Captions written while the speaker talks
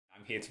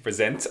here to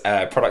present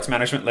product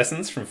management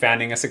lessons from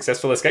founding a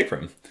successful escape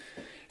room.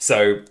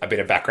 So a bit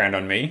of background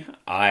on me.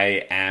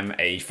 I am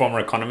a former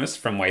economist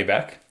from way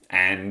back,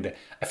 and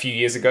a few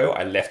years ago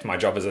I left my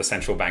job as a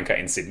central banker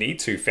in Sydney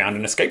to found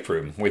an escape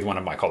room with one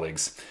of my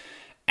colleagues.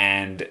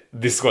 And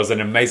this was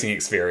an amazing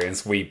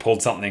experience. We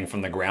pulled something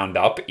from the ground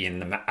up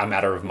in a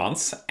matter of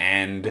months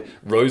and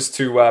rose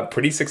to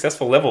pretty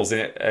successful levels.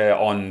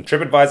 On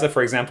TripAdvisor,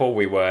 for example,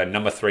 we were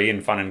number 3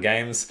 in fun and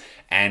games.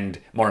 And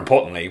more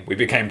importantly, we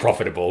became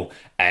profitable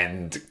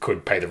and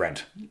could pay the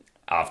rent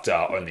after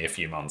only a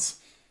few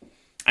months.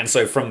 And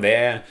so from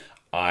there,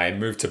 I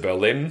moved to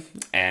Berlin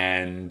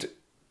and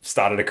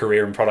started a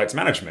career in product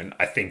management,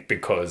 I think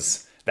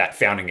because that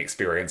founding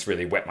experience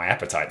really whet my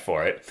appetite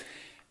for it.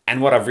 And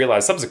what I've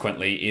realized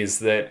subsequently is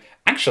that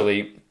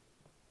actually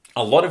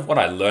a lot of what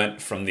I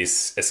learned from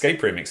this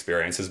escape room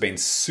experience has been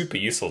super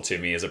useful to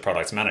me as a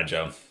product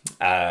manager.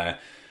 The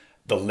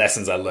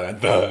lessons I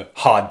learned, the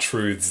hard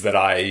truths that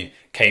I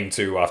came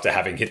to after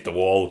having hit the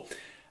wall,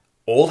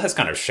 all has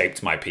kind of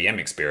shaped my PM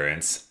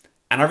experience.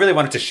 And I really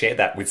wanted to share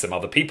that with some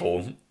other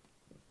people,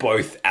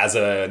 both as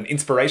an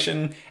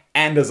inspiration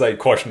and as a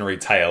cautionary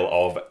tale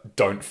of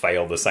don't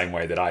fail the same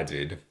way that I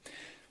did.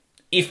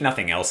 If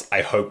nothing else,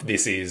 I hope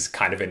this is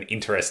kind of an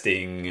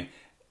interesting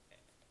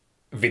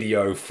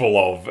video full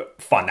of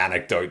fun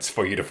anecdotes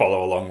for you to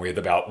follow along with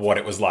about what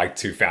it was like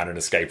to found an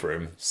escape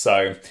room.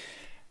 So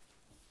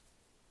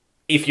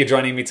if you're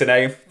joining me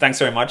today, thanks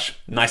very much.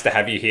 Nice to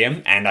have you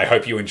here. And I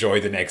hope you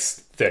enjoy the next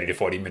 30 to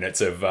 40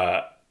 minutes of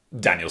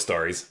Daniel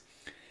stories.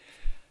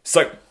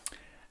 So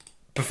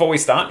before we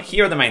start,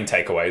 here are the main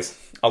takeaways.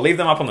 I'll leave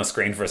them up on the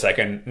screen for a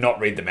second, not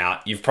read them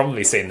out. You've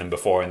probably seen them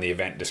before in the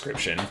event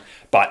description,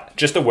 but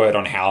just a word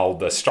on how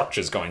the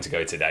structure is going to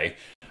go today.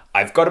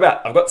 I've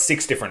got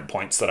 6 different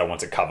points that I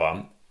want to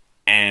cover.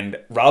 And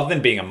rather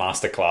than being a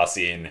masterclass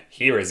in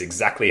here is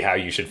exactly how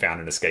you should found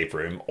an escape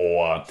room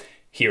or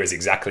here is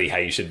exactly how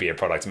you should be a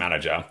product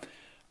manager,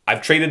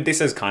 I've treated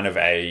this as kind of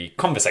a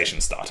conversation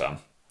starter.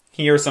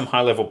 Here are some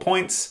high-level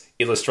points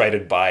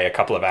illustrated by a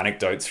couple of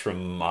anecdotes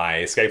from my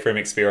escape room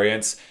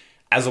experience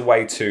as a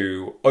way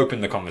to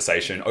open the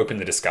conversation, open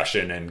the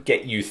discussion, and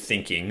get you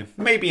thinking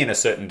maybe in a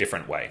certain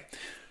different way.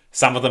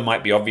 Some of them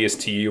might be obvious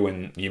to you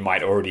and you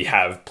might already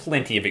have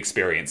plenty of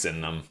experience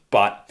in them,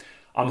 but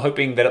I'm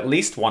hoping that at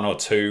least 1 or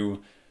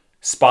 2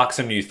 spark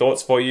some new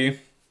thoughts for you.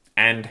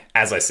 And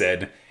as I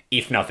said,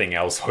 if nothing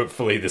else,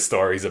 hopefully the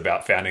stories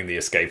about founding the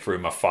escape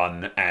room are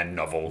fun and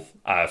novel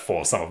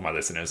for some of my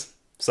listeners.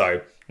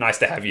 So nice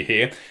to have you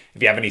here.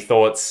 If you have any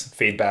thoughts,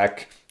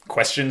 feedback,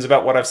 questions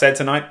about what I've said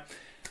tonight,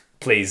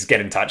 please get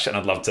in touch and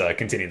I'd love to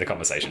continue the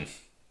conversation.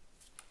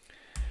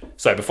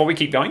 So before we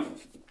keep going,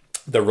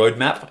 the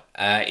roadmap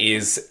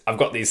is I've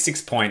got these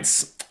 6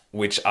 points,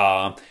 which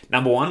are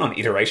number 1 on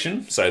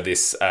iteration. So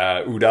this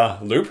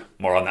OODA loop,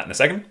 more on that in a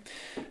second.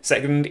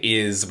 Second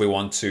is we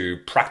want to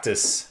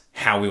practice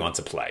how we want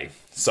to play.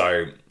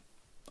 So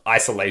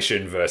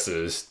isolation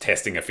versus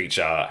testing a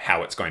feature,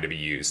 how it's going to be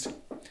used.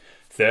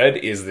 Third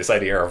is this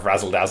idea of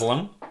razzle-dazzle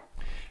them.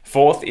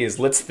 Fourth is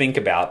let's think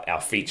about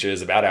our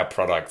features, about our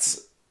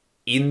products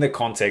in the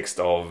context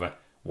of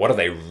what are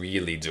they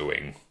really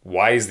doing?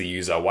 Why is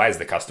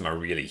the customer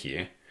really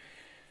here?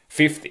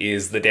 Fifth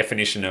is the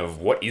definition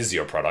of what is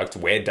your product?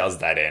 Where does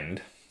that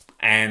end?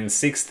 And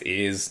sixth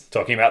is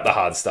talking about the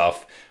hard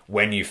stuff.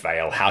 When you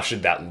fail, how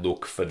should that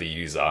look for the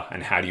user?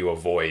 And how do you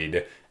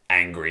avoid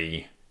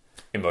angry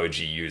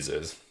emoji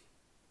users?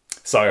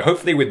 So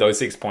hopefully with those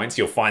 6 points,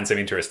 you'll find some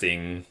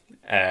interesting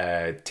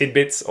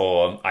tidbits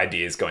or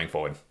ideas going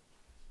forward.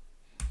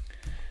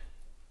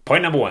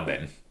 Point number 1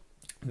 then,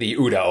 the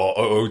OODA or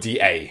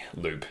OODA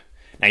loop.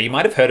 Now you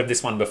might have heard of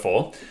this one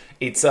before.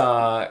 It's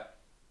a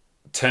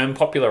term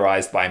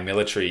popularized by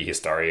military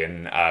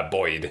historian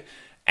Boyd,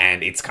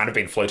 and it's kind of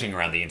been floating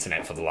around the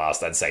internet for the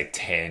last, I'd say,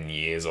 10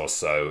 years or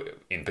so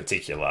in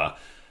particular.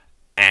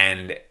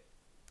 And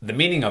the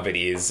meaning of it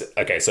is,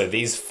 okay, so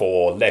these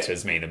 4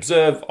 letters mean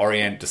observe,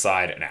 orient,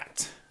 decide, and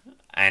act.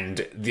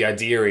 And the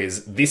idea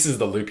is this is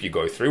the loop you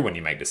go through when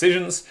you make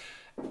decisions.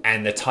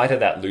 And the tighter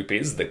that loop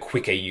is, the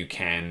quicker you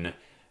can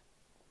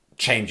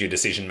change your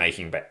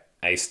decision-making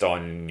based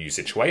on new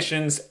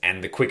situations,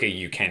 and the quicker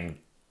you can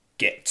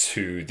get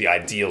to the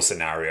ideal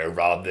scenario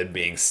rather than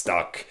being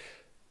stuck,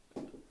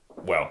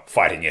 well,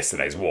 fighting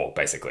yesterday's war,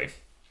 basically.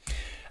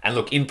 And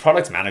look, in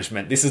product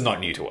management, this is not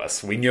new to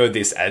us. We know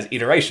this as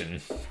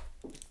iteration.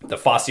 The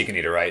faster you can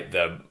iterate,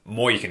 the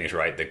more you can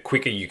iterate, the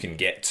quicker you can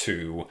get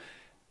to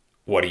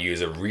what a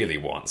user really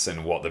wants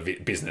and what the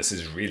business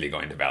is really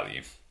going to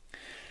value.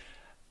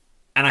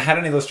 And I had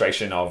an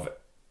illustration of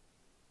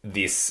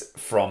this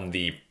from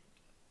the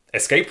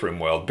escape room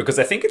world because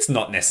I think it's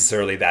not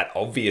necessarily that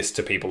obvious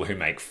to people who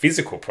make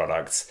physical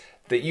products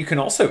that you can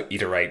also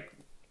iterate,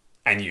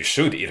 and you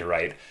should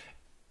iterate,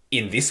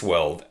 in this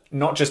world,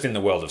 not just in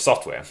the world of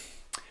software.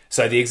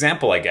 So the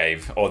example I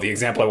gave, or the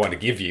example I want to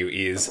give you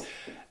is,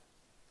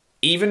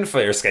 even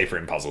for escape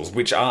room puzzles,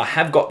 which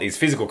have got these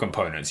physical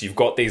components, you've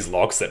got these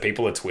locks that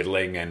people are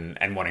twiddling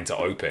and wanting to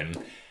open,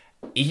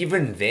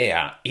 even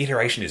there,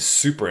 iteration is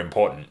super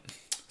important.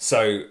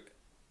 So,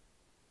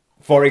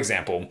 for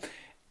example,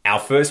 our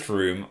first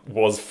room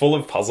was full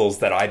of puzzles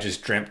that I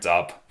just dreamt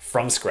up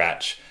from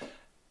scratch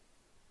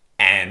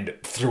and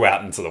threw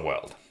out into the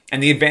world.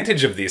 And the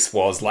advantage of this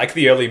was, like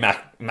the early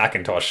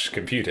Macintosh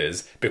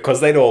computers, because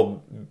they'd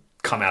all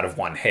come out of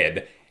one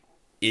head,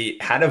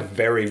 it had a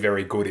very,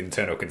 very good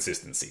internal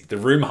consistency. The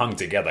room hung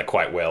together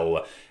quite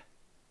well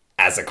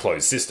as a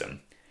closed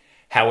system.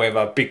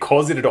 However,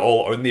 because it had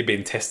all only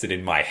been tested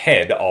in my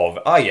head of,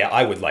 oh yeah,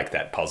 I would like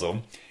that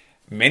puzzle,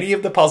 many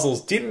of the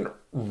puzzles didn't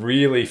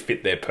really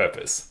fit their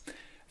purpose.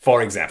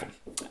 For example,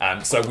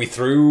 so we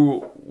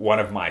threw one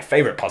of my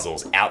favorite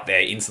puzzles out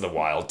there into the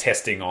wild,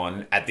 testing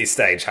on, at this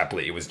stage,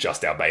 happily, it was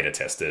just our beta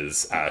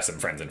testers, some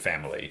friends and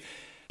family.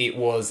 It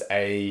was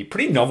a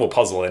pretty novel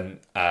puzzle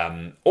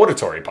and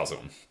auditory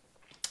puzzle,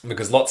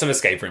 because lots of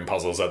escape room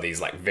puzzles are these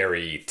like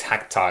very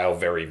tactile,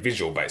 very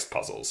visual based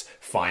puzzles.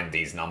 Find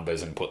these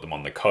numbers and put them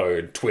on the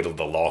code, twiddle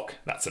the lock,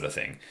 that sort of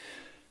thing.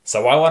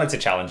 So I wanted to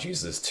challenge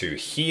users to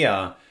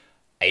hear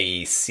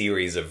a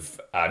series of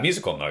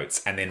musical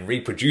notes and then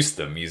reproduce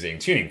them using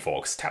tuning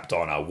forks tapped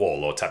on a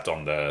wall or tapped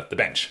on the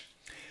bench.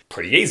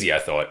 Pretty easy, I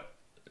thought.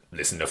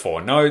 Listen to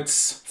 4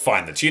 notes,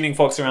 find the tuning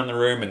forks around the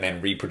room, and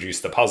then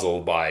reproduce the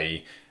puzzle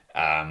by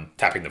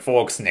tapping the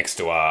forks next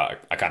to a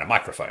kind of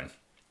microphone.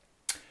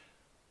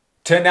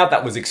 Turned out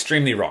that was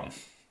extremely wrong.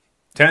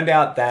 Turned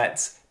out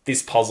that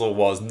this puzzle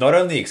was not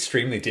only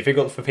extremely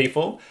difficult for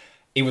people,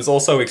 it was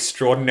also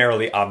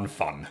extraordinarily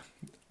unfun.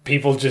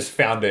 People just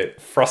found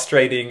it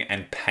frustrating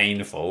and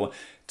painful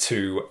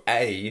to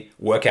A,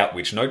 work out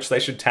which notes they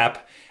should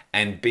tap,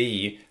 and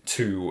B,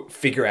 to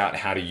figure out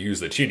how to use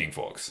the tuning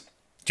forks.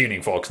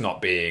 Tuning forks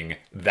not being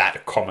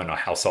that common a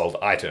household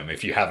item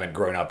if you haven't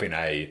grown up in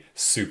a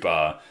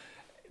super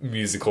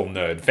musical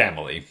nerd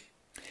family.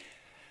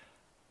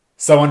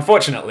 So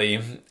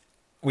unfortunately,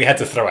 we had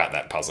to throw out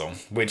that puzzle,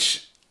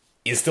 which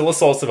is still a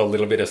source of a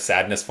little bit of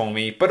sadness for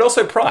me, but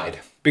also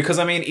pride. Because,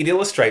 I mean, it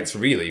illustrates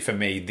really, for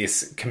me,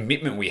 this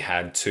commitment we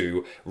had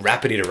to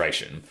rapid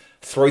iteration,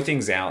 throw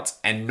things out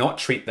and not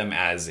treat them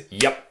as,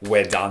 yep,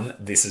 we're done,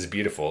 this is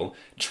beautiful.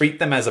 Treat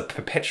them as a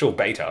perpetual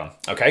beta.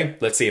 Okay,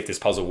 let's see if this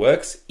puzzle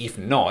works. If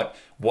not,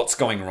 what's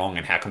going wrong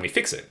and how can we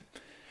fix it?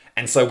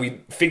 And so we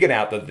figured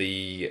out that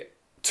the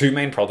 2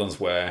 main problems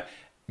were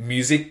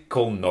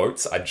musical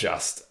notes are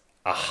just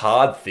a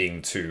hard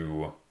thing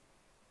to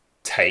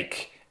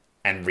take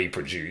and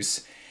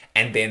reproduce,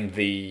 and then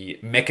the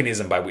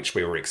mechanism by which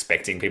we were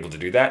expecting people to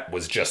do that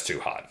was just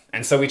too hard.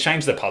 And so we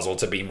changed the puzzle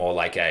to be more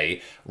like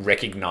a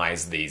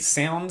recognize these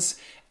sounds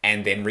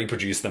and then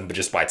reproduce them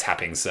just by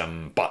tapping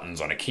some buttons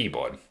on a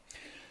keyboard.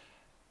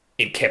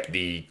 It kept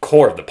the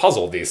core of the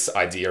puzzle, this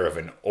idea of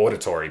an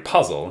auditory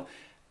puzzle,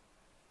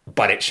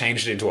 but it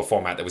changed it into a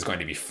format that was going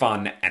to be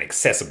fun and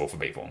accessible for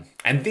people.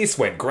 And this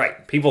went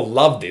great. People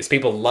loved this.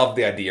 People loved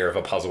the idea of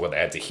a puzzle where they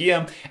had to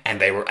hear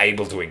and they were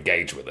able to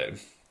engage with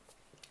it.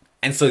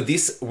 And so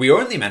we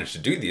only managed to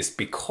do this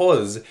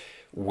because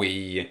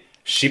we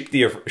shipped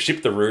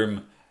the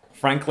room,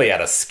 frankly, at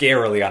a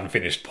scarily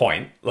unfinished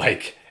point.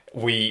 Like,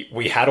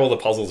 we had all the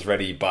puzzles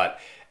ready, but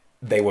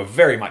they were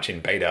very much in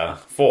beta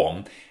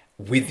form,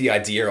 with the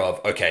idea of,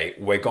 okay,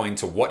 we're going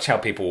to watch how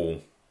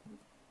people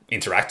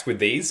interact with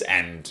these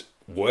and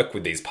work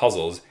with these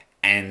puzzles.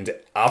 And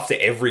after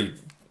every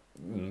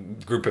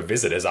group of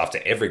visitors, after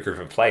every group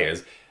of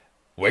players,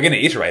 we're going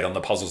to iterate on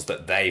the puzzles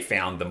that they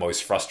found the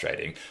most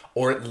frustrating,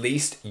 or at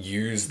least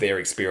use their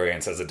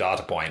experience as a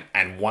data point.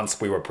 And once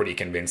we were pretty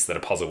convinced that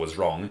a puzzle was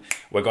wrong,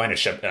 we're going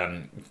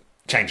to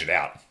change it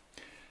out.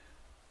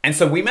 And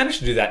so we managed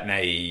to do that in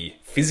a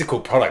physical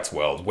products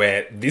world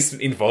where this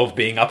involved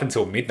being up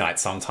until midnight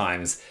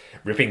sometimes,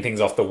 ripping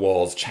things off the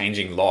walls,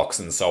 changing locks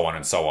and so on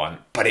and so on.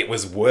 But it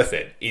was worth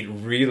it. It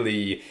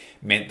really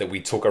meant that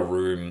we took a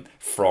room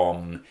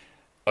from,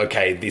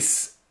 okay,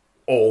 this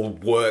all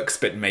works,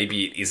 but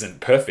maybe it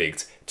isn't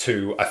perfect,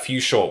 to a few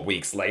short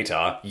weeks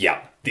later,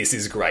 yeah, this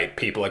is great.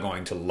 People are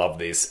going to love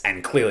this.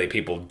 And clearly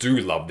people do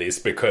love this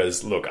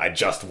because, look, I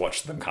just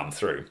watched them come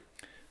through.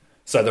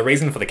 So the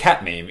reason for the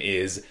cat meme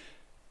is,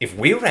 if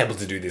we were able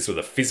to do this with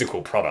a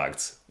physical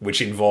product,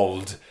 which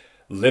involved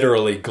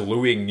literally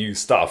gluing new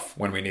stuff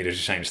when we needed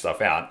to change stuff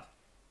out,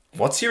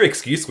 what's your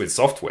excuse with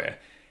software?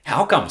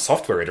 How come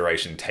software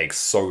iteration takes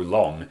so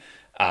long?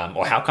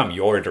 Or how come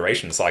your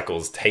iteration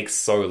cycles take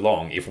so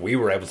long if we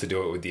were able to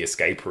do it with the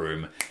escape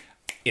room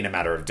in a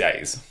matter of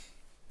days?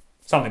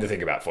 Something to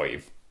think about for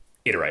you.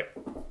 Iterate.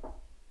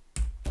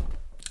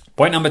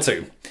 Point number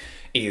 2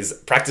 is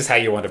practice how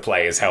you want to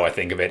play is how I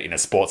think of it in a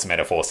sports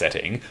metaphor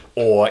setting,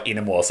 or in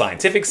a more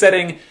scientific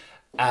setting.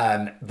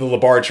 The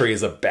laboratory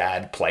is a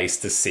bad place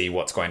to see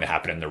what's going to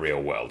happen in the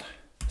real world.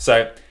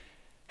 So,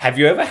 have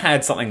you ever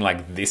had something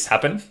like this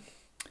happen?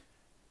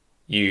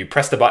 You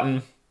pressed a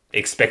button,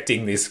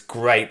 expecting this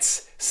great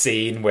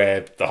scene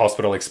where the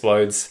hospital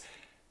explodes,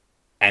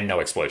 and no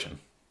explosion.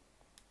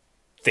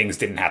 Things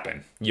didn't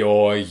happen.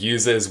 Your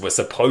users were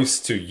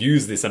supposed to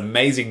use this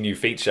amazing new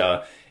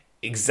feature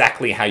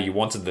exactly how you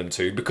wanted them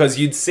to, because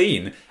you'd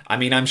seen, I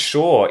mean, I'm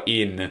sure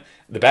in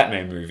the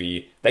Batman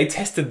movie, they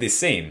tested this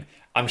scene.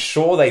 I'm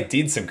sure they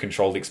did some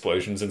controlled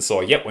explosions and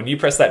saw, yep, when you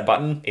press that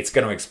button, it's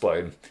going to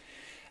explode.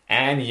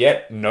 And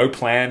yet, no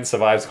plan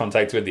survives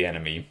contact with the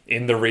enemy.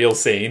 In the real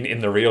scene, in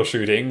the real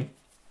shooting,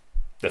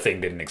 the thing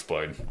didn't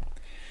explode.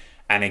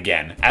 And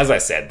again, as I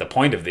said, the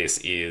point of this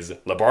is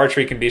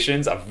laboratory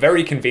conditions are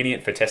very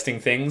convenient for testing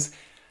things,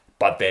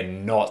 but they're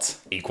not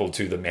equal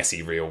to the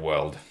messy real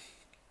world.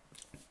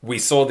 We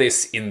saw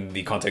this in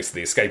the context of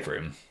the escape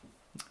room.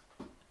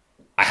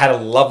 I had a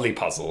lovely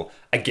puzzle,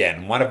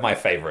 again, one of my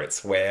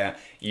favorites, where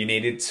you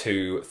needed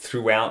to,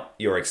 throughout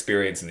your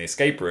experience in the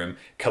escape room,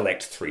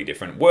 collect 3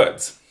 different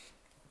words.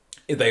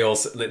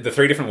 The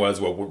 3 different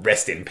words were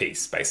rest in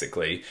peace,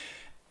 basically.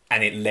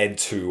 And it led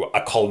to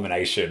a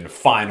culmination,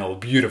 final,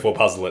 beautiful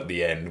puzzle at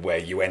the end where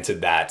you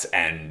entered that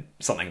and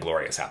something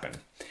glorious happened.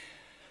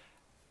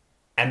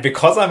 And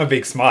because I'm a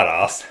big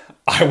smartass,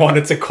 I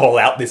wanted to call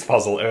out this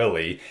puzzle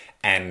early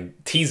and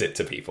tease it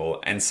to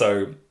people. And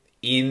so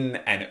in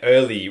an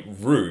early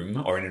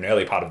room, or in an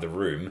early part of the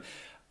room,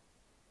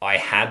 I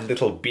had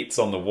little bits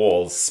on the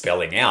walls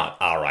spelling out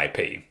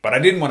RIP, but I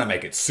didn't want to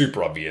make it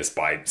super obvious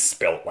by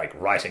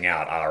writing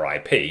out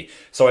RIP.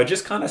 So I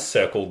just kind of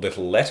circled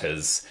little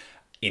letters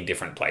in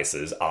different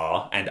places,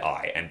 R and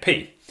I and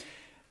P.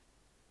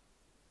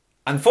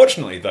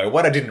 Unfortunately though,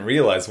 what I didn't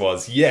realize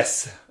was,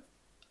 yes,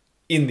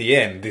 in the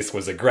end, this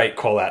was a great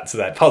call out to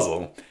that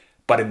puzzle,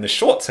 but in the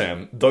short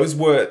term, those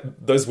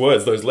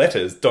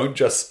letters don't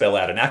just spell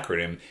out an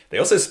acronym, they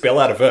also spell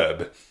out a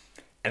verb.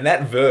 And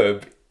that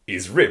verb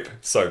is rip,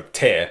 so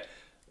tear,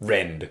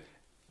 rend,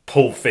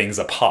 pull things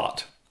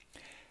apart.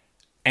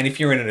 And if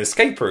you're in an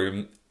escape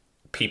room,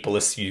 people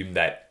assume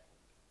that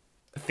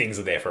things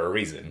are there for a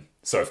reason.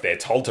 So if they're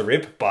told to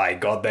rip, by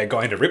God, they're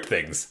going to rip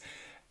things.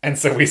 And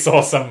so we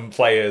saw some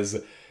players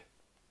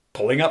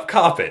pulling up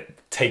carpet,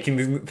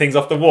 taking things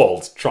off the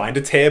walls, trying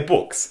to tear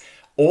books.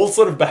 All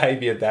sort of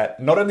behavior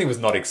that not only was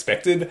not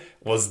expected,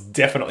 was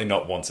definitely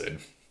not wanted.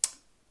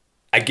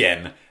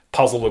 Again,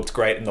 puzzle looked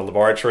great in the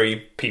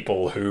laboratory.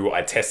 People who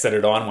I tested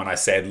it on, when I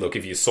said, look,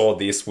 if you saw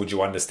this, would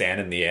you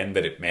understand in the end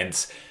that it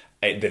meant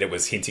that it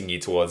was hinting you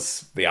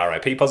towards the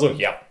RIP puzzle?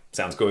 Yep,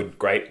 sounds good,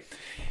 great.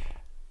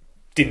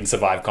 Didn't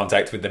survive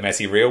contact with the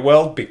messy real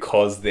world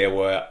because there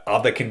were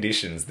other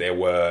conditions, there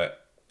were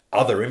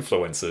other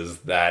influences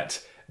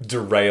that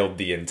derailed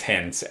the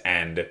intent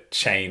and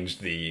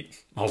changed the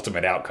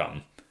ultimate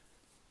outcome.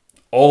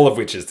 All of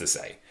which is to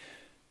say,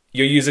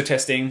 your user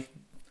testing,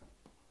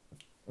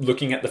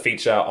 looking at the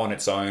feature on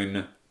its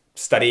own,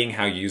 studying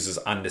how users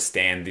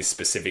understand this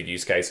specific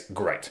use case,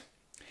 great.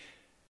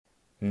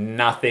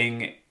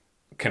 Nothing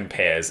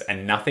compares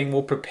and nothing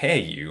will prepare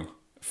you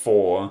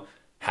for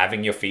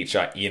having your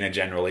feature in a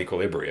general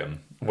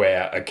equilibrium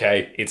where,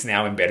 okay, it's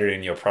now embedded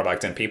in your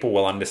product and people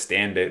will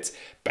understand it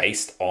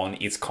based on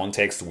its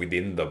context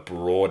within the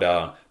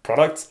broader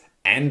product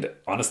and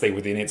honestly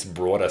within its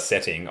broader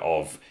setting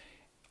of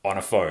on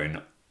a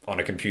phone, on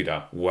a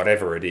computer,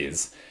 whatever it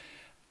is.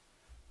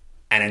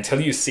 And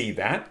until you see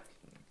that,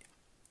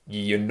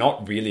 you're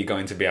not really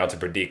going to be able to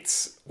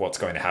predict what's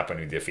going to happen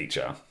with your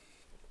feature.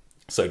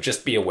 So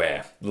just be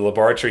aware, the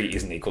laboratory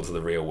isn't equal to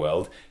the real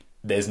world.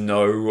 There's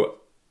no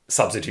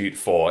substitute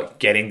for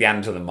getting down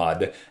into the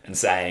mud and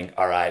saying,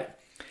 all right,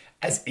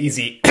 as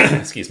easy,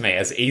 excuse me,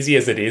 as easy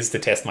as it is to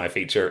test my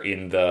feature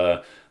in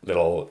the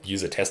little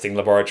user testing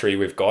laboratory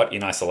we've got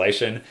in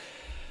isolation,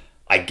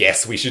 I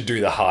guess we should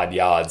do the hard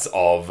yards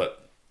of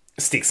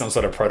stick some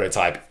sort of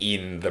prototype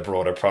in the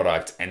broader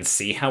product and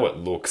see how it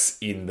looks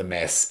in the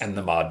mess and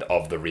the mud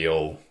of the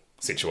real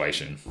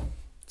situation.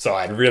 So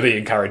I'd really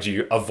encourage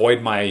you,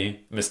 avoid my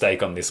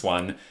mistake on this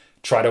one.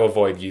 Try to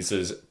avoid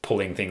users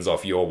pulling things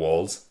off your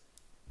walls.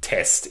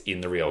 Test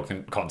in the real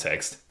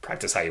context.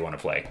 Practice how you want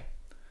to play.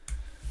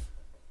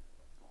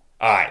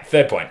 All right,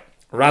 third point,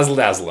 razzle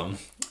dazzle them.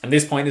 And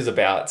this point is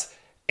about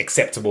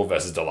acceptable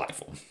versus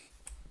delightful.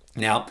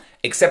 Now,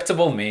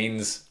 acceptable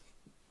means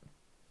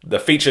the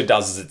feature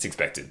does as it's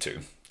expected to.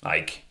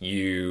 Like,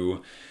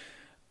 you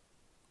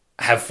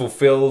have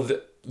fulfilled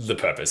the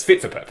purpose,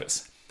 fit for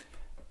purpose.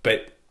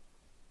 But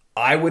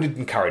I would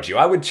encourage you,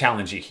 I would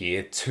challenge you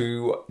here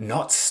to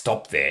not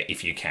stop there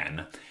if you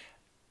can.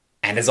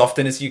 And as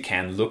often as you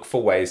can, look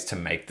for ways to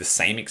make the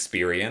same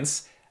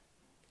experience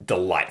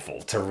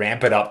delightful, to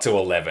ramp it up to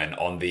 11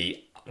 on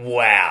the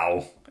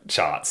wow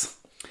charts.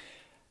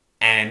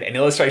 And an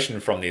illustration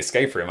from the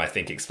escape room, I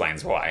think,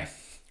 explains why.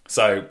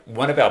 So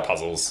one of our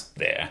puzzles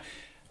there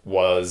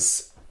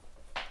was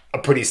a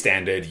pretty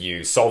standard,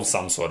 you solve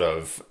some sort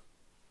of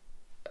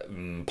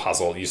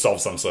puzzle, you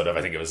solve some sort of,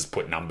 I think it was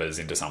put numbers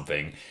into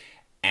something.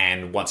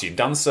 And once you'd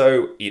done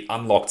so, it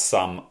unlocked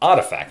some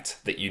artifact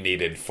that you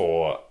needed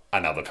for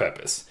another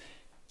purpose.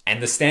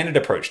 And the standard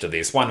approach to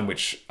this, one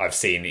which I've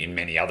seen in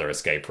many other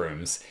escape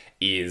rooms,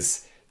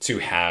 is to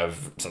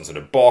have some sort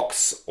of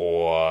box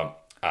or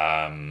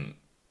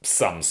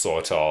some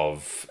sort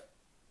of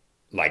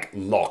like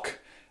lock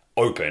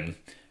open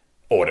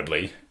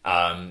audibly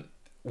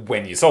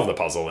when you solve the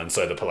puzzle, and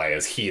so the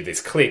players hear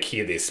this click,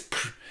 hear this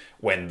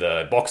when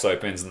the box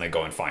opens, and they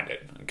go and find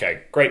it.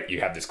 Okay, great,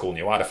 you have this cool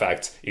new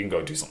artifact, you can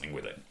go do something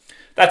with it.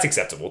 That's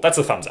acceptable, that's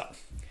a thumbs up.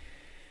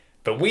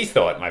 But we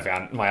thought,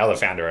 my other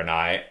founder and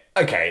I,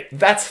 okay,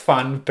 that's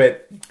fun,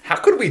 but how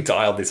could we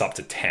dial this up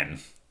to 10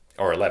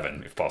 or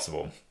 11 if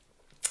possible?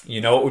 You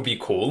know what would be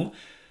cool?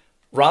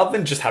 Rather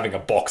than just having a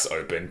box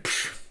open,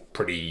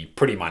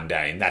 pretty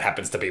mundane, that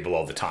happens to people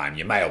all the time,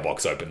 your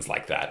mailbox opens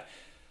like that.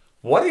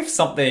 What if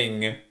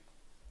something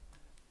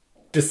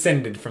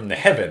descended from the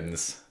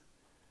heavens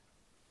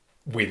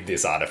with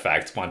this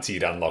artifact once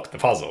you'd unlocked the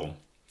puzzle?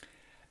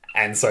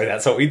 And so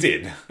that's what we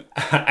did.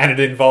 And it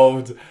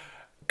involved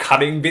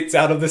cutting bits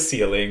out of the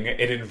ceiling.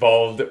 It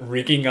involved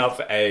rigging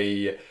up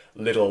a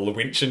little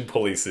winch and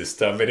pulley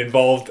system. It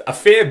involved a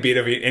fair bit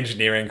of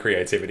engineering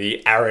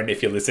creativity. Aaron,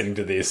 if you're listening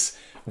to this,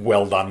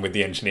 well done with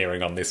the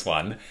engineering on this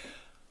one.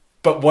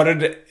 But what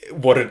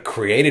it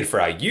created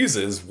for our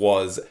users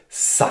was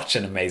such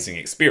an amazing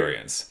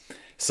experience.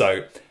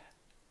 So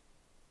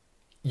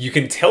you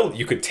could tell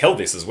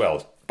this as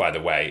well, by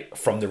the way,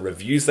 from the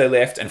reviews they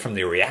left and from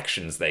the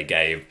reactions they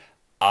gave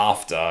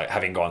after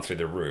having gone through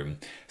the room.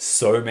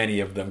 So many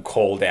of them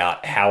called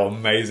out how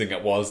amazing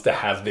it was to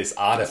have this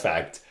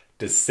artifact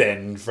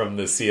descend from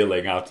the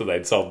ceiling after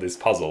they'd solved this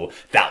puzzle.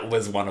 That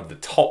was one of the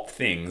top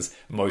things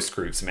most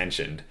groups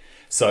mentioned.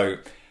 So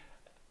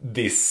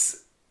this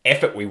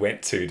effort we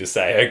went to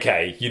say,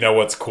 okay, you know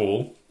what's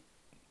cool?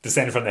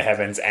 Descend from the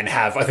heavens and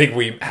have, I think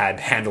we had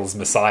Handel's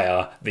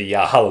Messiah, the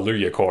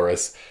Hallelujah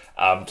chorus,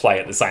 play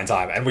at the same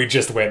time. And we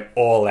just went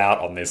all out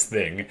on this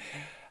thing.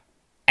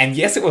 And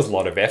yes, it was a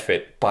lot of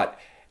effort, but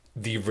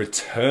the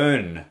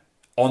return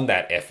on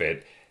that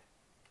effort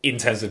in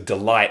terms of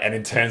delight and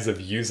in terms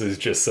of users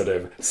just sort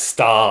of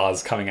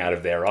stars coming out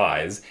of their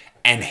eyes,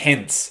 and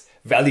hence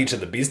value to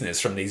the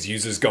business from these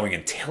users going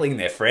and telling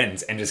their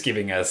friends and just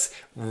giving us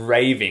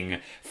raving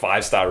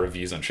 5-star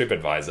reviews on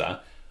TripAdvisor,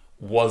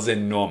 was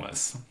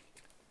enormous.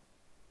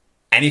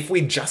 And if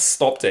we just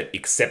stopped at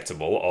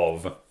acceptable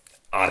of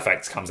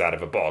artifacts comes out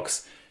of a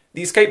box,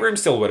 the escape room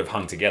still would have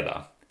hung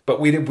together. But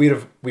we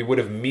would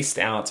have missed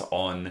out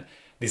on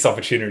this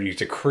opportunity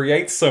to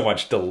create so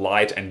much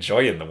delight and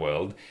joy in the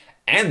world,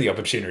 and the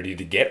opportunity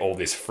to get all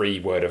this free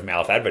word of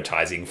mouth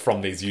advertising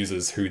from these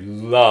users who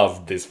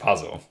loved this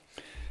puzzle.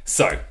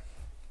 So,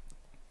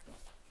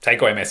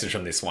 takeaway message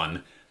from this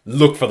one,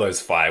 look for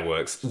those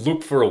fireworks,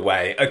 look for a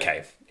way,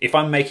 okay, if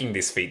I'm making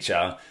this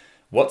feature,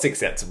 what's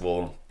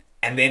acceptable?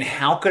 And then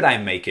how could I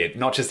make it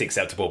not just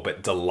acceptable,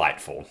 but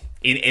delightful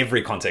in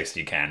every context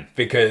you can?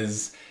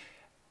 Because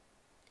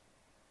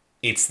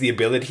it's the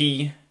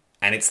ability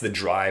and it's the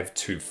drive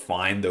to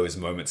find those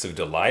moments of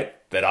delight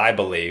that I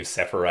believe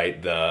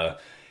separate the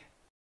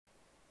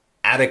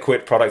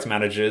adequate product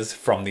managers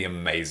from the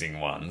amazing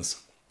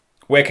ones.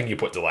 Where can you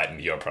put delight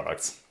into your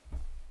products?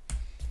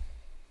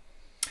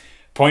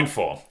 Point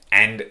 4,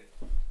 and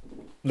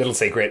little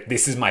secret,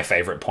 this is my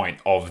favorite point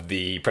of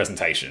the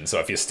presentation. So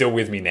if you're still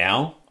with me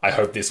now, I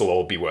hope this will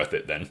all be worth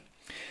it then.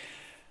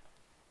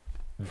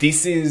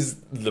 This is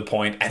the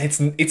point, and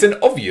it's an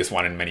obvious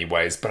one in many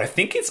ways, but I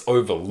think it's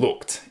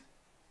overlooked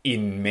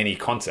in many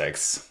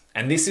contexts.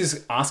 And this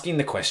is asking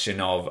the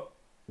question of,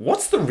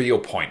 what's the real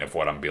point of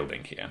what I'm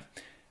building here?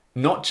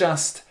 Not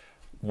just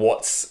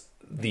what's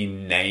the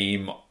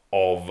name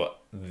of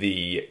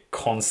the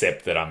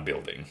concept that I'm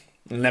building.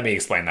 Let me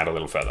explain that a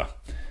little further.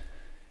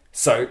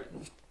 So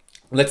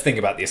let's think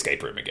about the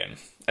escape room again.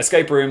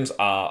 Escape rooms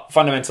are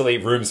fundamentally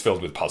rooms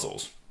filled with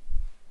puzzles.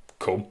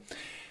 Cool.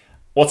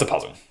 What's a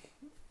puzzle?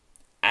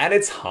 At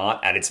its heart,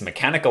 at its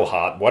mechanical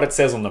heart, what it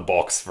says on the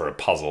box for a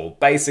puzzle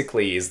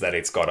basically is that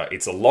it's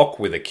a lock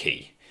with a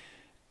key.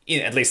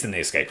 At least in the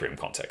escape room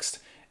context.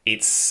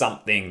 It's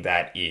something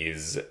that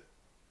is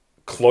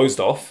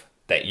closed off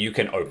that you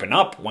can open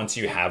up once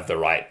you have the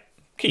right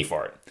key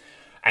for it.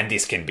 And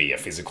this can be a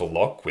physical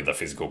lock with a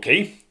physical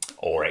key,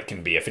 or it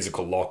can be a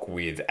physical lock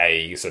with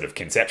a sort of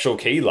conceptual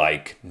key,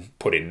 like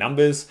put in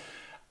numbers.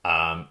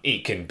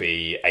 It can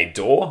be a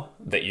door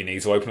that you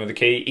need to open with a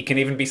key. It can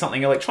even be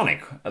something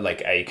electronic,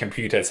 like a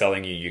computer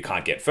telling you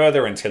can't get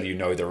further until you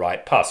know the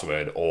right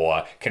password,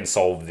 or can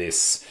solve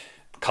this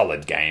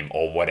colored game,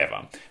 or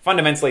whatever.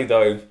 Fundamentally,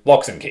 though,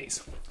 locks and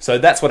keys. So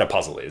that's what a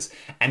puzzle is.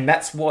 And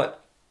that's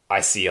what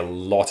I see a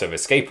lot of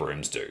escape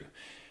rooms do.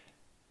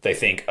 They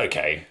think,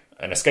 okay,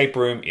 an escape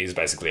room is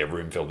basically a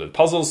room filled with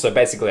puzzles. So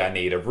basically I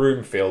need a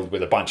room filled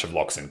with a bunch of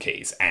locks and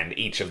keys. And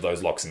each of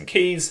those locks and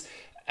keys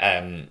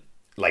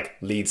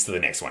leads to the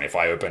next one. If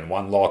I open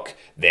one lock,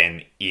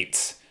 then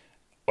it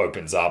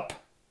opens up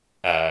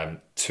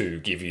to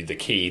give you the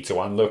key to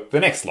unlock the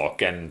next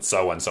lock, and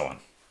so on, so on.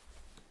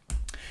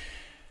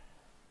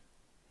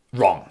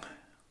 Wrong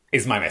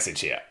is my message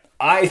here.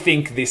 I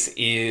think this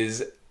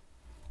is,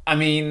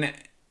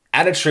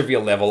 at a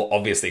trivial level,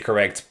 obviously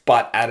correct,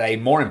 but at a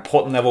more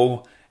important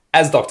level,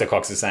 as Dr.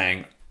 Cox is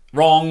saying,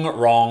 wrong,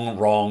 wrong,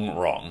 wrong,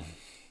 wrong.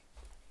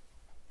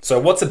 So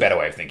what's a better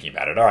way of thinking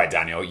about it? All right,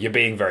 Daniel, you're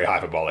being very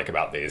hyperbolic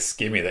about this.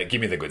 Give me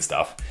the good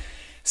stuff.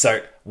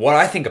 So what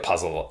I think a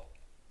puzzle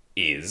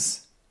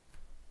is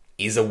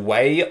a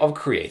way of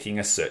creating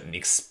a certain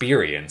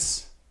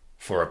experience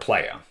for a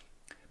player.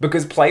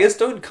 Because players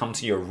don't come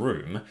to your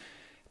room,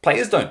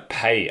 players don't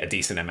pay a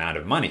decent amount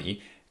of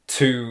money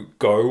to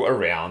go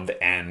around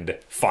and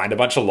find a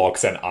bunch of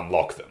locks and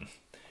unlock them.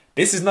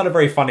 This is not a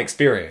very fun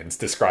experience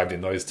described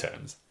in those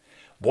terms.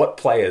 What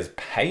players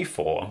pay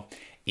for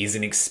is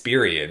an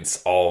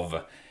experience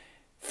of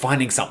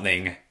finding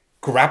something,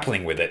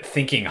 grappling with it,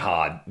 thinking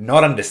hard,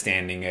 not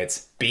understanding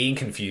it, being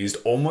confused,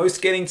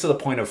 almost getting to the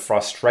point of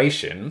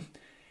frustration,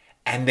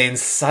 and then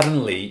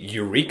suddenly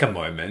eureka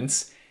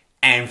moments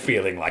and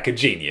feeling like a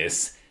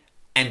genius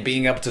and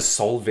being able to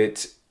solve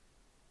it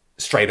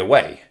straight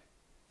away.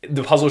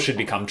 The puzzle should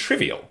become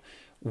trivial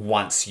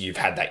once you've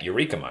had that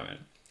eureka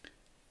moment.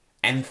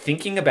 And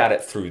thinking about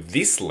it through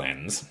this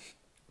lens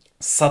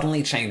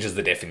suddenly changes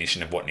the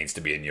definition of what needs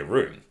to be in your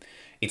room.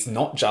 It's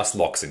not just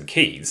locks and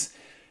keys.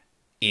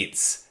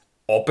 It's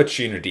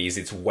opportunities,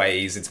 it's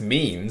ways, it's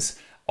means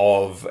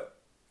of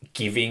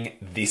giving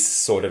this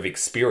sort of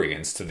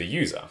experience to the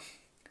user.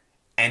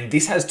 And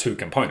this has two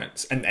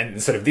components,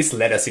 and sort of this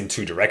led us in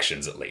two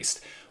directions at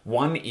least.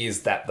 One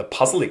is that the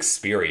puzzle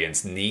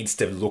experience needs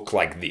to look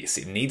like this.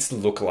 It needs to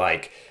look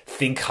like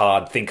think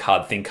hard, think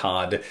hard, think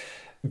hard,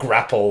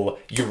 grapple,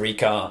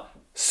 eureka,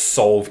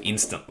 solve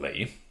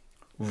instantly,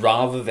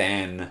 rather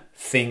than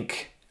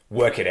think,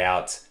 work it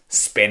out,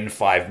 spend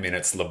 5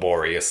 minutes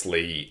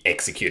laboriously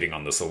executing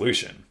on the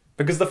solution.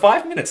 Because the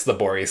 5 minutes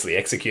laboriously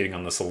executing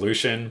on the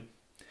solution,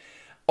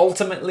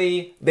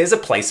 ultimately, there's a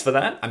place for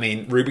that. I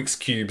mean, Rubik's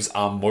Cubes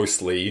are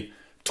mostly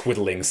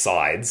twiddling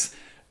sides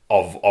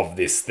of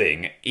this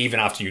thing. Even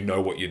after you know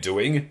what you're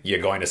doing,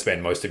 you're going to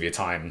spend most of your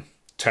time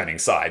turning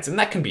sides, and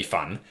that can be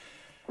fun.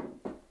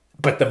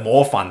 But the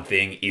more fun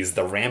thing is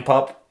the ramp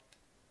up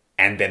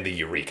and then the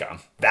eureka.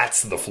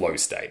 That's the flow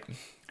state.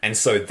 And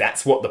so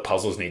that's what the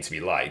puzzles need to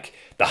be like.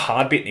 The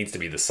hard bit needs to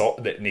be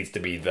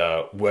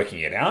the working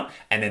it out,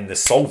 and then the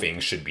solving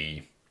should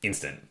be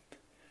instant.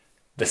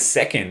 The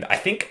second, I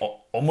think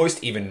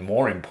almost even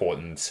more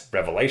important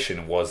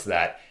revelation was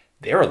that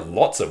there are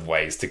lots of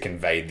ways to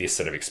convey this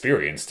sort of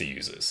experience to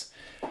users,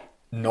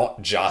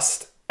 not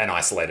just an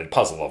isolated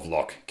puzzle of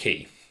lock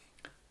key.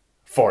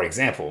 For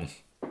example,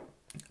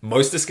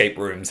 most escape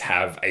rooms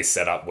have a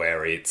setup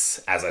where it's,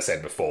 as I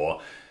said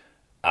before,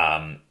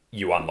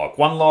 you unlock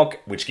one lock,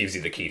 which gives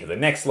you the key to the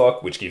next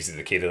lock, which gives you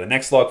the key to the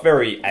next lock.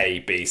 Very A,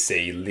 B,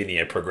 C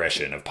linear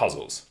progression of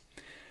puzzles.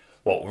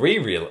 What we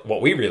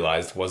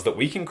realized was that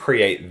we can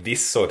create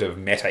this sort of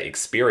meta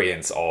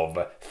experience of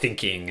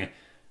thinking,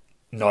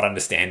 not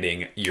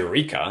understanding,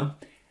 eureka,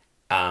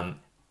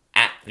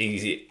 at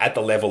the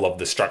level of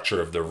the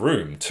structure of the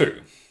room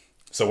too.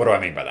 So what do I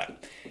mean by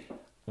that?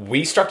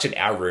 We structured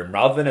our room,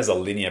 rather than as a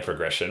linear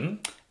progression,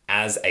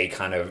 as a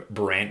kind of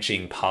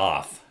branching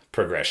path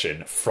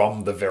progression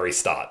from the very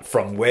start.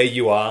 From where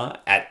you are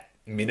at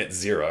minute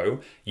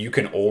 0, you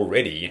can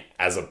already,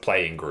 as a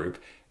playing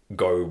group,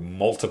 go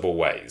multiple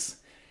ways.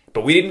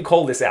 But we didn't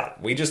call this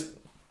out. We just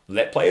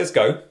let players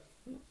go,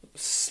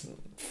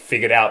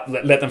 figure it out,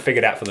 let them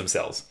figure it out for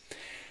themselves.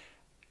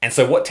 And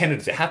so what tended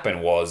to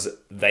happen was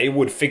they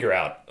would figure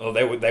out, or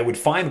they would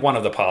find one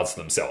of the paths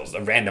themselves,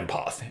 a random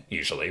path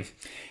usually,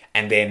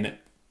 and then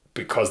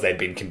because they'd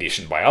been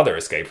conditioned by other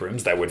escape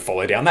rooms, they would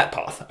follow down that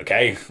path.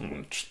 Okay,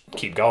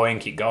 keep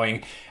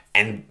going.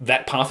 And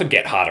that path would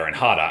get harder and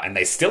harder, and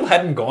they still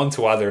hadn't gone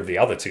to either of the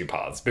other two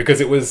paths because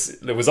it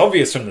was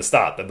obvious from the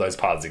start that those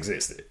paths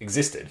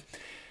existed.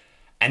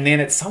 And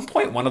then at some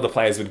point, one of the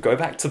players would go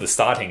back to the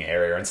starting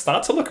area and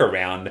start to look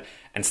around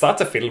and start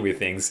to fiddle with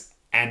things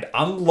and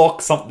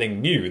unlock something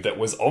new that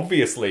was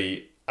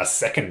obviously a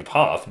second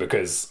path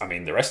because, I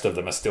mean, the rest of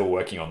them are still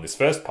working on this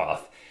first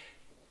path,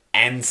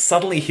 and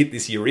suddenly hit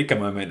this eureka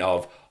moment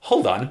of,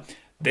 hold on,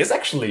 there's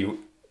actually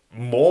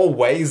more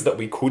ways that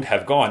we could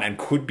have gone and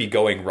could be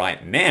going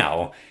right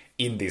now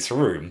in this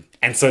room.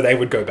 And so they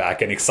would go back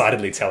and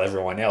excitedly tell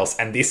everyone else,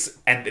 and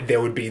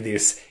there would be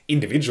this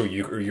individual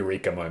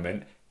eureka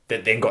moment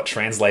that then got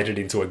translated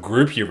into a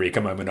group eureka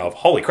moment of,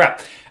 holy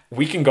crap,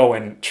 we can go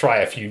and try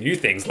a few new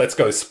things, let's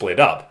go split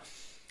up.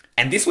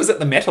 And this was at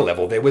the meta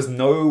level. There was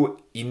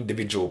no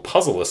individual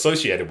puzzle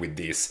associated with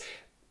this.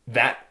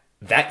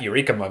 That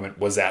eureka moment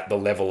was at the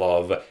level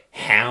of,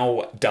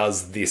 how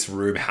does this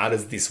room, how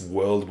does this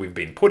world we've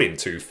been put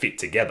into fit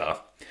together?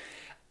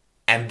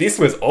 And this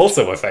was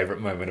also a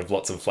favorite moment of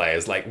lots of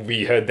players. Like,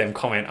 we heard them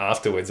comment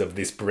afterwards of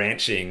this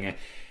branching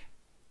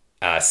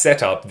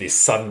setup, this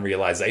sudden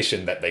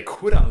realization that they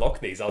could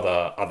unlock these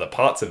other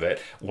parts of it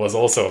was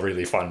also a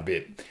really fun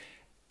bit.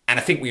 And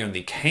I think we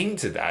only came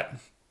to that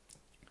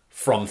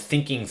from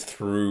thinking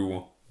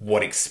through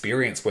what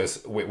experience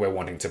we're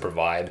wanting to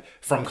provide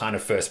from kind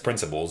of first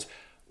principles,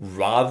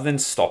 rather than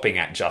stopping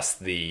at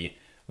just the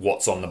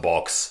what's on the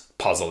box,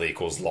 puzzle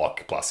equals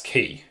lock plus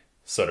key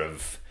sort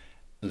of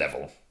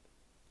level.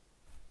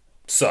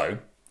 So,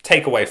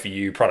 takeaway for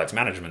you product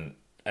management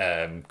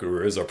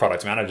gurus or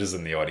product managers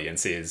in the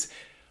audience is,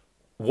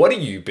 what are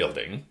you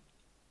building?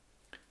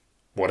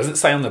 What does it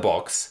say on the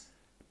box?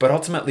 But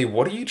ultimately,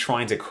 what are you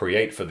trying to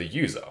create for the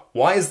user?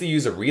 Why is the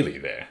user really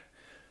there?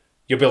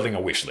 You're building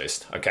a wish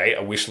list, okay?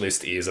 A wish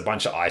list is a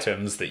bunch of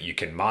items that you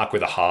can mark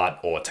with a heart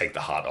or take the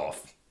heart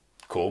off.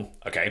 Cool,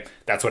 okay?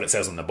 That's what it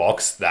says on the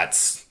box.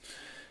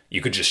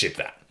 You could just ship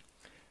that.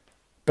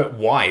 But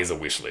why is a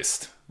wish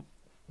list?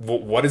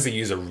 What is the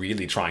user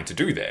really trying to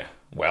do there?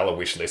 Well, a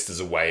wish list is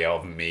a way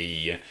of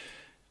me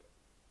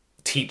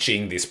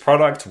teaching this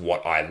product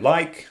what I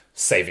like,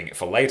 saving it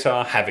for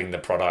later, having the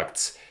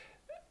product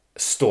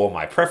store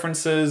my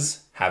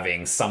preferences,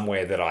 having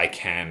somewhere that I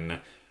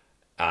can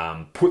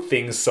put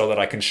things so that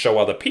I can show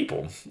other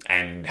people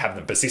and have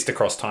them persist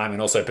across time and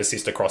also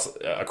persist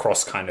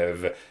across kind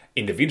of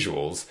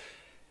individuals.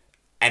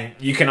 And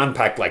you can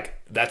unpack, like,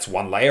 that's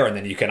one layer, and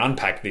then you can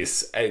unpack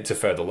this to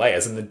further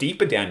layers. And the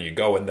deeper down you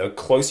go and the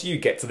closer you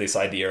get to this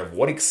idea of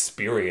what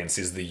experience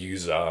is the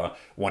user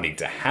wanting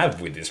to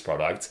have with this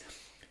product,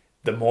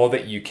 the more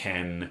that you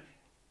can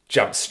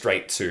jump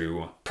straight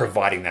to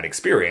providing that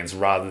experience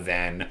rather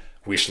than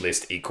wish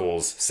list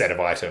equals set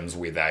of items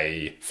with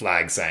a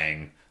flag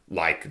saying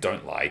like,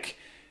 don't like,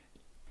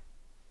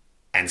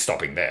 and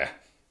stopping there.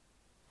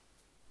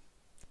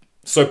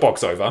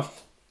 Soapbox over.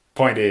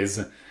 Point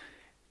is,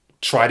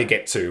 try to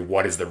get to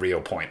what is the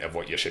real point of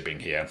what you're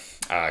shipping here,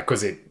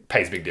 because it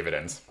pays big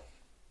dividends.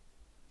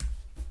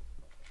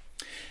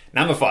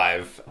 Number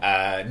 5,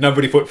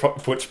 nobody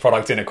puts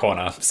product in a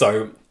corner.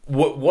 So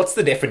what's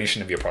the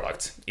definition of your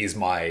product is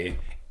my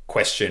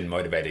question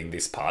motivating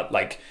this part.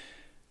 Like,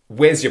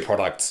 where's your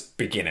product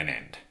begin and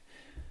end?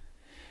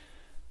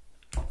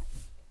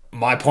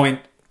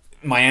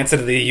 My answer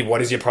to the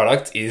what is your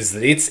product is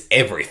that it's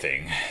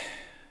everything.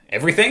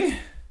 Everything?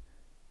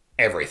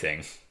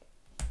 Everything.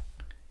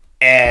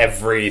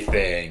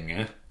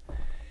 Everything.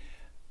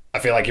 I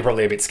feel like you're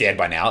probably a bit scared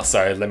by now,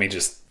 so let me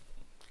just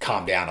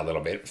calm down a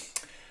little bit.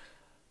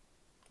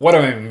 What do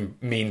I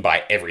mean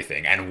by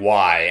everything, and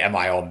why am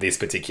I on this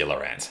particular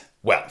rant?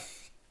 Well,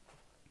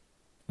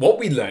 what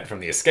we learned from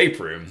the escape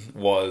room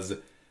was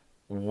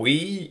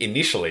we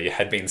initially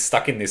had been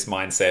stuck in this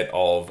mindset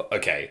of,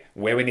 okay,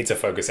 where we need to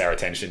focus our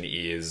attention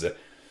is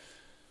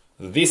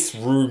this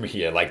room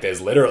here. Like there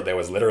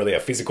was literally a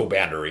physical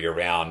boundary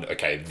around,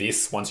 okay,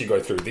 once you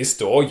go through this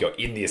door, you're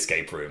in the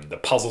escape room. The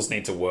puzzles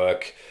need to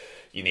work.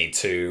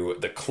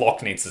 The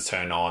clock needs to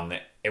turn on.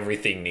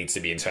 Everything needs to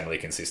be internally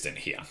consistent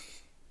here.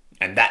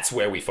 And that's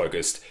where we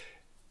focused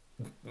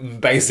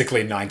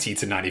basically 90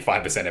 to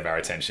 95% of our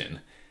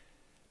attention.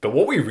 But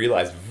what we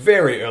realized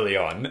very early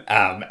on,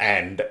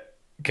 and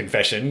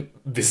confession,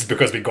 this is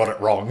because we got it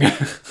wrong,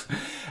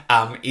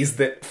 is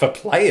that for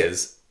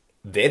players,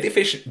 their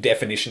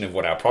definition of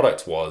what our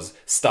product was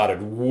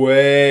started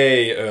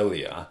way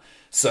earlier.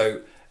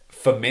 So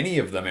for many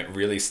of them, it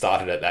really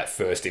started at that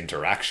first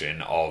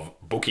interaction of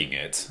booking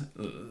it.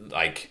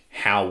 Like,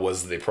 how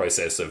was the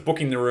process of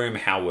booking the room?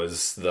 How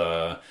was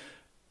the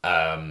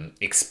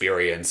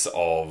experience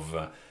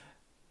of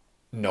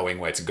knowing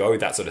where to go,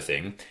 that sort of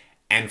thing.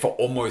 And for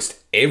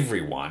almost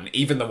everyone,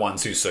 even the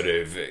ones who sort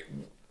of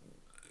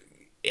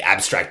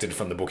abstracted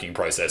from the booking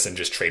process and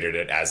just treated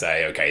it as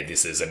okay,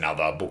 this is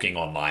another booking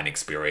online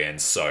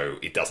experience, so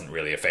it doesn't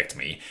really affect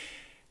me.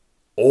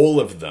 All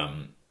of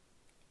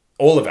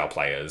our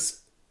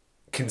players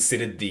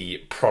considered the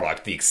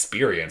product, the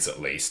experience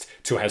at least,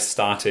 to have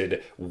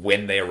started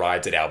when they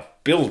arrived at our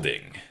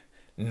building,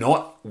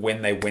 not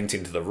when they went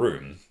into the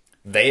room.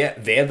 Their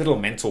little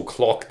mental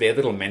clock, their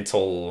little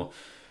mental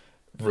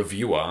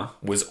reviewer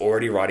was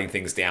already writing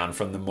things down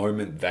from the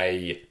moment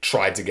they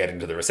tried to get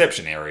into the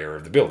reception area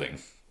of the building.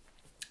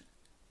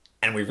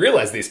 And we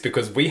realized this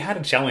because we had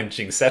a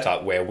challenging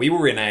setup where we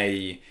were in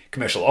a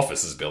commercial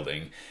offices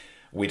building,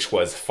 which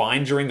was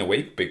fine during the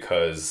week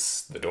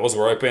because the doors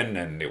were open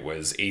and it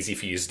was easy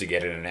for users to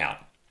get in and out.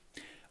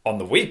 On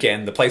the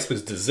weekend, the place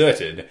was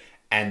deserted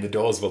and the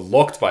doors were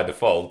locked by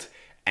default,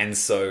 and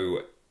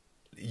so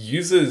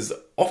users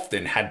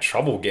often had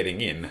trouble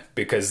getting in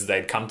because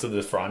they'd come to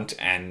the front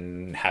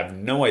and have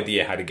no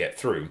idea how to get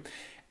through.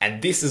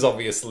 And this is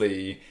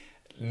obviously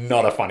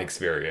not a fun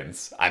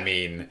experience. I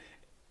mean,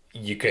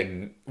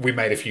 we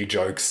made a few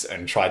jokes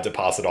and tried to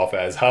pass it off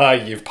as,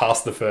 you've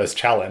passed the first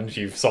challenge,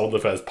 you've solved the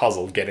first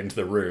puzzle, get into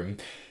the room.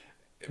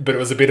 But it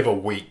was a bit of a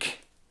weak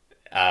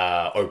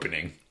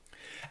opening.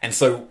 And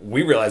so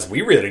we realized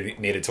we really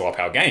needed to up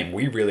our game.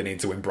 We really need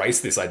to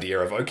embrace this idea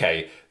of,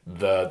 okay,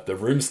 the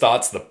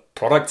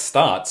product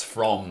starts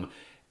from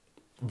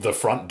the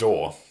front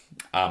door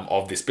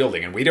of this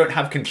building. And we don't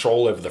have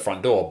control over the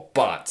front door,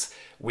 but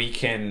we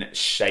can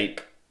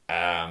shape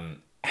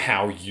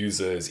how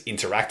users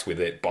interact with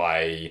it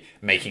by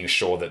making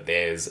sure that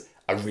there's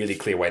a really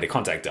clear way to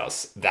contact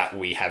us, that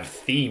we have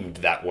themed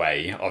that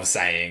way of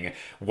saying,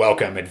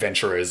 welcome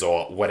adventurers,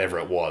 or whatever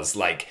it was.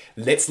 Like,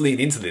 let's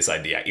lean into this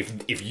idea.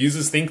 If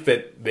users think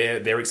that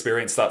their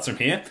experience starts from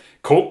here,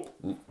 cool,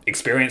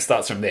 experience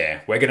starts from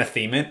there. We're going to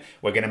theme it.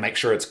 We're going to make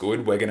sure it's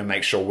good. We're going to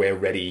make sure we're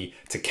ready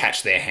to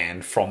catch their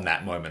hand from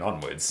that moment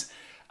onwards.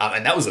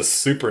 And that was a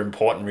super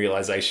important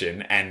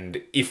realization.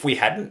 And if we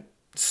hadn't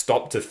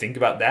stopped to think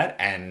about that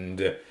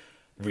and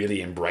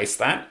really embraced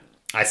that,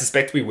 I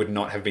suspect we would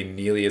not have been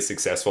nearly as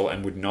successful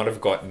and would not have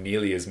got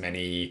nearly as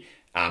many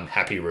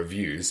happy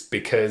reviews,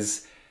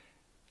 because,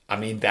 I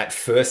mean, that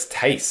first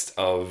taste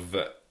of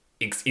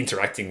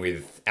interacting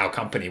with our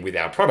company, with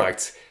our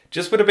product,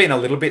 just would have been a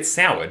little bit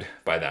soured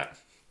by that.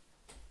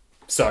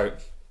 So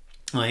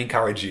I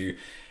encourage you,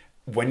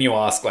 when you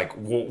ask, like,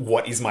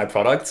 what is my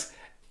product?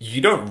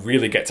 You don't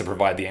really get to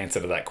provide the answer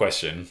to that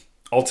question.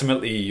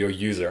 Ultimately, your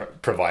user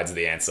provides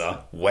the answer.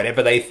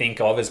 Whatever they think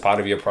of as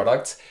part of your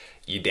product,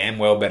 you damn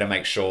well better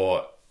make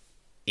sure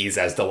is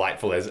as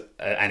delightful as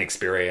an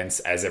experience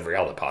as every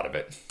other part of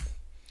it.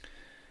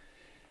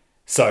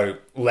 So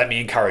let me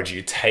encourage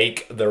you,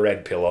 take the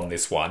red pill on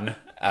this one.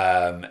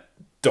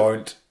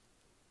 Don't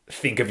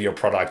think of your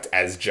product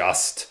as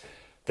just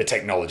the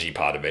technology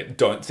part of it.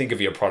 Don't think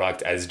of your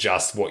product as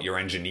just what your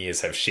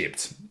engineers have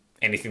shipped,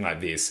 anything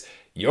like this.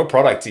 Your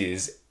product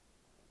is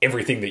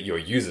everything that your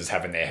users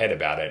have in their head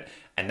about it.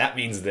 And that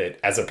means that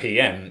as a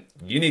PM,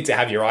 you need to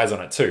have your eyes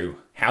on it too.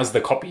 How's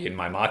the copy in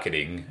my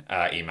marketing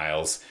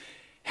emails?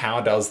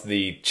 How does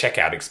the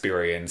checkout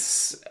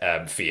experience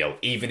feel,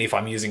 even if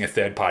I'm using a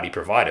third-party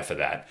provider for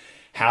that?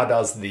 How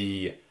does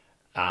the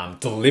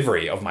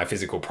delivery of my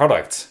physical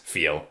product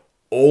feel?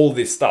 All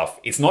this stuff.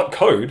 It's not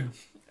code.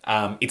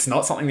 It's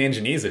not something the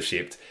engineers have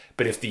shipped.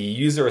 But if the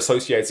user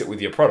associates it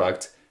with your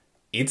product,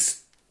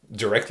 it's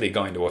directly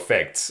going to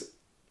affect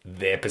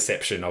their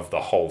perception of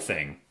the whole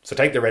thing. So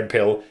take the red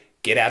pill,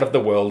 get out of the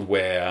world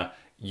where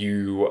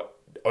you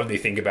only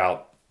think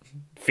about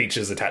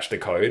features attached to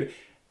code,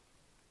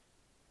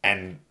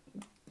 and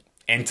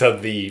enter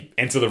the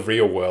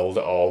real world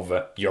of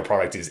your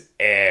product is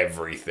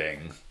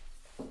everything.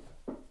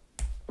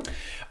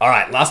 All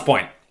right, last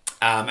point.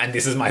 And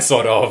this is my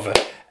sort of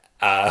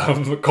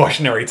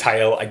cautionary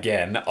tale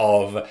again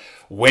of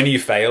when you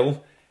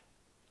fail,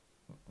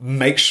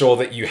 make sure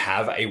that you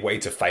have a way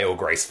to fail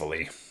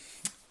gracefully.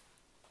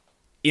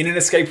 In an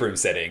escape room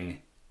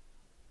setting,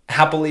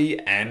 happily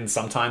and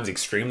sometimes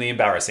extremely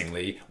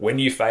embarrassingly, when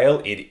you fail,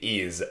 it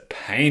is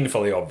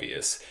painfully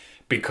obvious,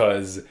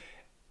 because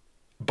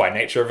by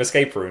nature of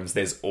escape rooms,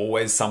 there's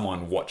always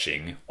someone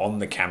watching on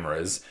the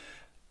cameras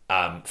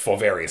for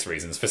various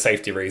reasons, for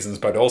safety reasons,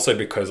 but also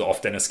because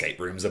often escape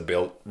rooms are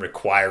built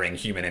requiring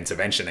human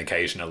intervention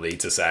occasionally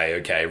to say,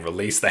 okay,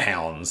 release the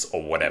hounds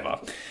or whatever.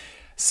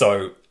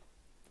 So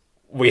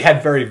we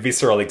had very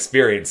visceral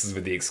experiences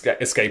with the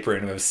escape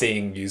room of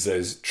seeing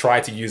users try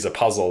to use a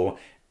puzzle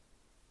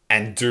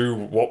and do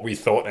what we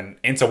thought and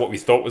enter what we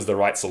thought was the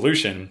right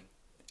solution,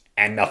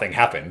 and nothing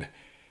happened.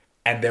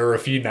 And there were a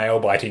few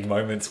nail-biting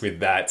moments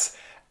with that.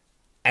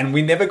 And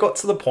we never got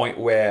to the point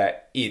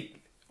where it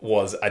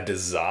was a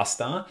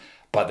disaster,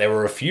 but there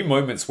were a few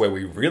moments where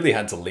we really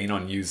had to lean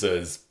on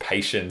users'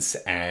 patience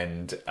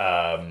and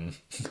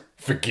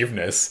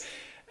forgiveness,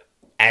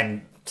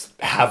 and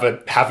have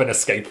an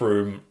escape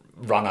room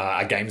runner,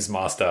 a games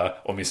master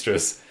or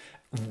mistress,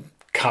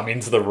 come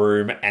into the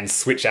room and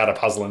switch out a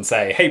puzzle and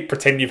say, hey,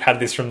 pretend you've had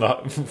this from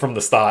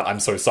the start, I'm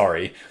so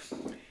sorry.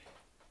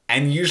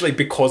 And usually,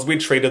 because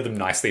we'd treated them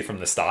nicely from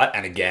the start,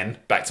 and again,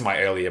 back to my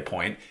earlier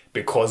point,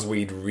 because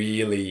we'd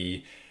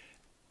really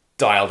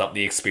dialed up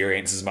the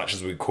experience as much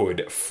as we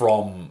could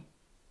from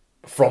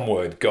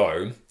word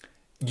go,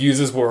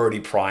 users were already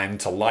primed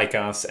to like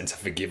us and to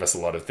forgive us a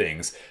lot of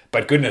things.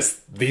 But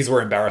goodness, these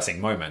were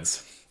embarrassing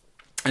moments.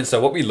 And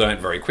so what we learned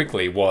very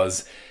quickly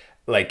was,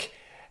 like,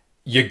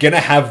 you're going to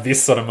have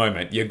this sort of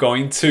moment. You're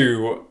going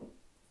to,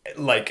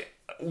 like,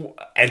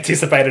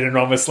 anticipate an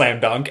enormous slam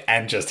dunk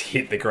and just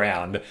hit the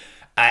ground.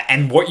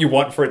 And what you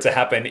want for it to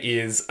happen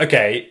is,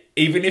 okay,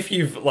 even if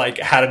you've, like,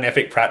 had an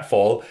epic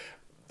pratfall,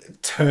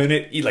 turn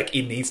it, like,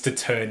 it needs to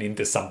turn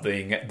into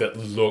something that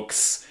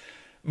looks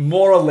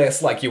more or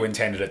less like you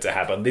intended it to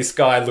happen. This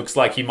guy looks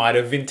like he might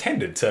have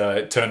intended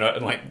to turn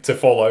it, like, to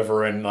fall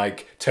over and,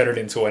 like, turn it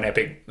into an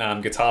epic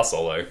guitar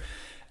solo.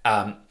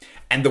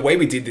 And the way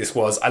we did this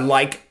was,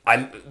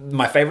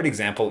 my favorite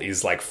example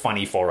is, like,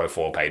 funny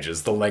 404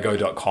 pages. The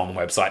lego.com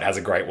website has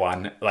a great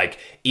one. Like,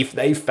 if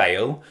they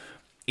fail,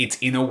 it's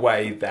in a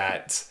way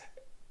that,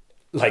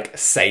 like,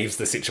 saves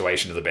the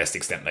situation to the best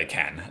extent they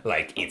can.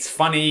 Like, it's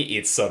funny,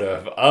 it's sort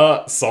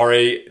of,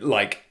 sorry,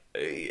 like,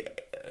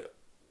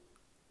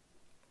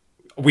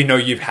 we know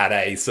you've had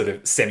a sort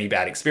of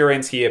semi-bad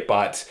experience here,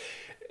 but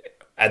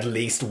at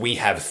least we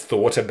have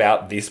thought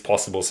about this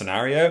possible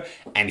scenario,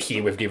 and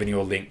here we've given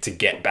you a link to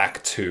get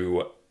back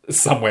to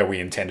somewhere we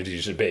intended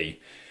you to be.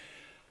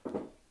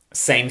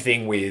 Same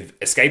thing with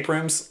escape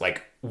rooms.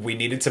 Like, we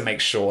needed to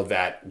make sure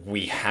that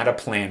we had a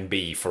plan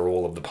B for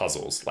all of the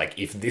puzzles. Like,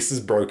 if this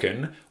is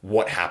broken,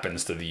 what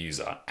happens to the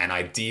user? And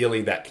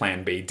ideally, that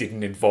plan B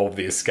didn't involve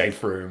the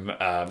escape room,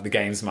 the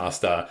games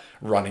master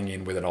running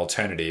in with an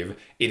alternative.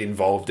 It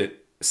involved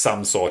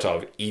some sort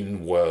of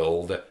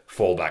in-world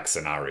fallback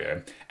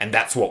scenario. And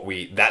that's what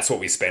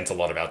we spent a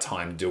lot of our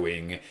time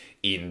doing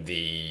in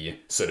the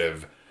sort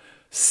of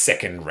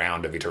second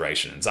round of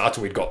iterations.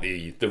 After we'd got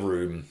the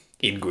room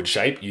in good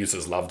shape,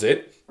 users loved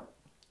it,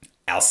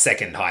 our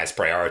second highest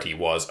priority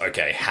was,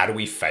 okay, how do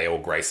we fail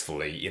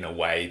gracefully in a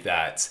way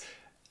that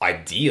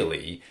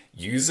ideally,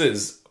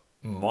 users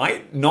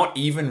might not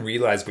even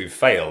realize we've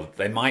failed.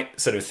 They might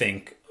sort of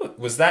think,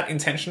 was that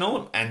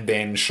intentional? And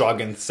then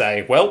shrug and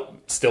say, well,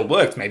 still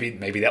worked.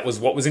 Maybe that was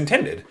what was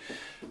intended.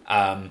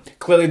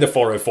 Clearly the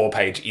 404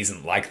 page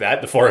isn't like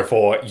that. The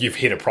 404, you've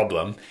hit a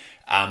problem.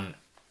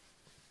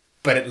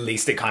 But at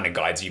least it kind of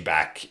guides you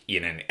back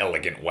in an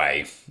elegant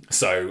way.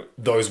 So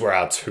those were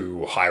our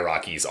two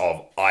hierarchies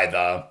of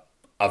either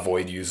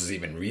avoid users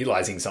even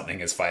realizing something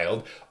has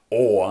failed,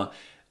 or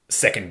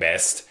second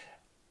best,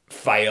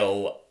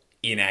 fail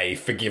in a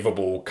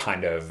forgivable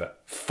kind of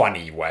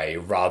funny way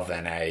rather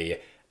than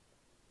a,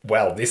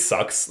 well, this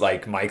sucks,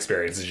 like my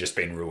experience has just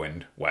been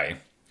ruined way.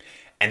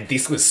 And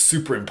this was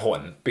super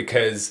important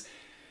because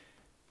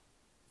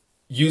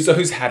user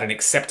who's had an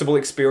acceptable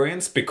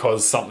experience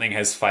because something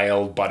has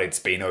failed, but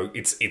it's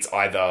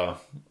either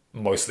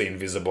mostly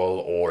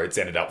invisible or it's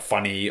ended up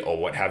funny or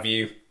what have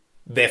you,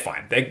 they're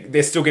fine.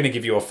 They're still going to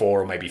give you a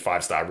 4 or maybe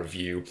 5-star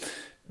review.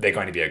 They're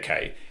going to be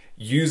okay.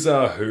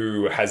 User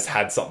who has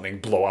had something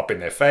blow up in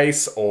their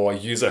face, or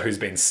user who's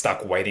been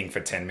stuck waiting for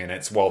 10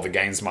 minutes while the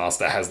games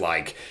master has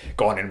like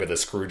gone in with a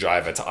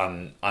screwdriver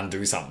to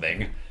undo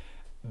something,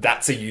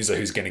 that's a user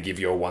who's going to give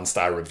you a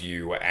 1-star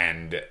review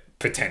and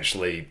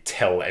potentially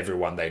tell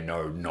everyone they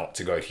know not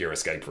to go to your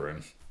escape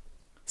room.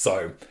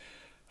 So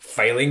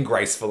failing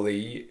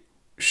gracefully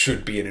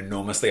should be an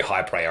enormously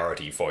high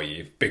priority for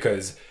you,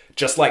 because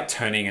just like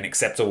turning an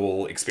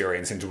acceptable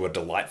experience into a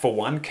delightful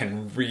one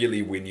can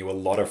really win you a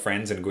lot of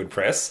friends and good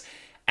press,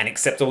 an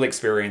acceptable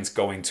experience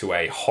going to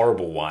a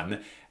horrible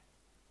one,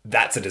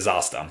 that's a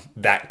disaster.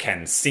 That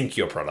can sink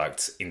your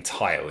product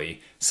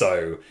entirely.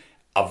 So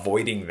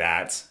avoiding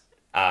that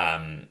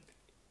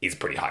is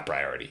pretty high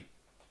priority.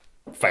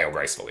 Fail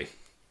gracefully.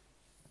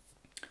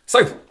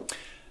 So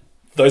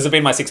those have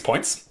been my 6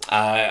 points.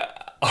 I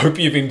hope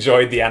you've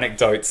enjoyed the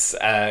anecdotes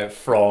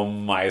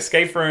from my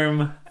escape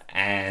room,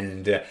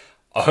 and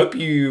I hope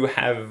you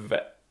have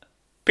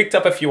picked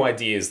up a few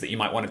ideas that you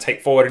might want to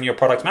take forward in your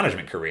product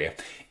management career.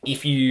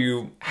 If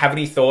you have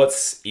any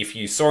thoughts, if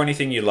you saw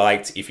anything you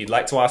liked, if you'd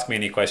like to ask me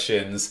any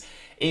questions,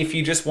 if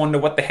you just wonder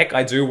what the heck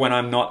I do when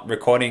I'm not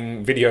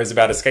recording videos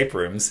about escape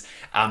rooms,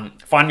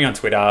 find me on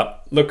Twitter,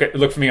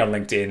 look for me on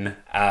LinkedIn.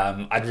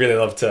 I'd really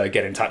love to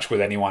get in touch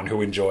with anyone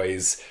who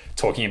enjoys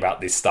talking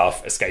about this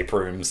stuff, escape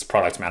rooms,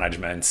 product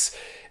management,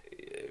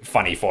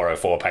 funny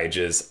 404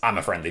 pages. I'm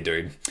a friendly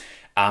dude.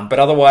 But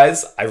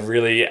otherwise, I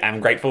really am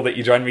grateful that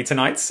you joined me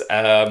tonight,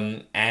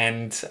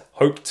 and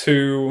hope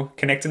to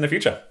connect in the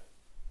future.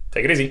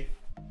 Take it easy.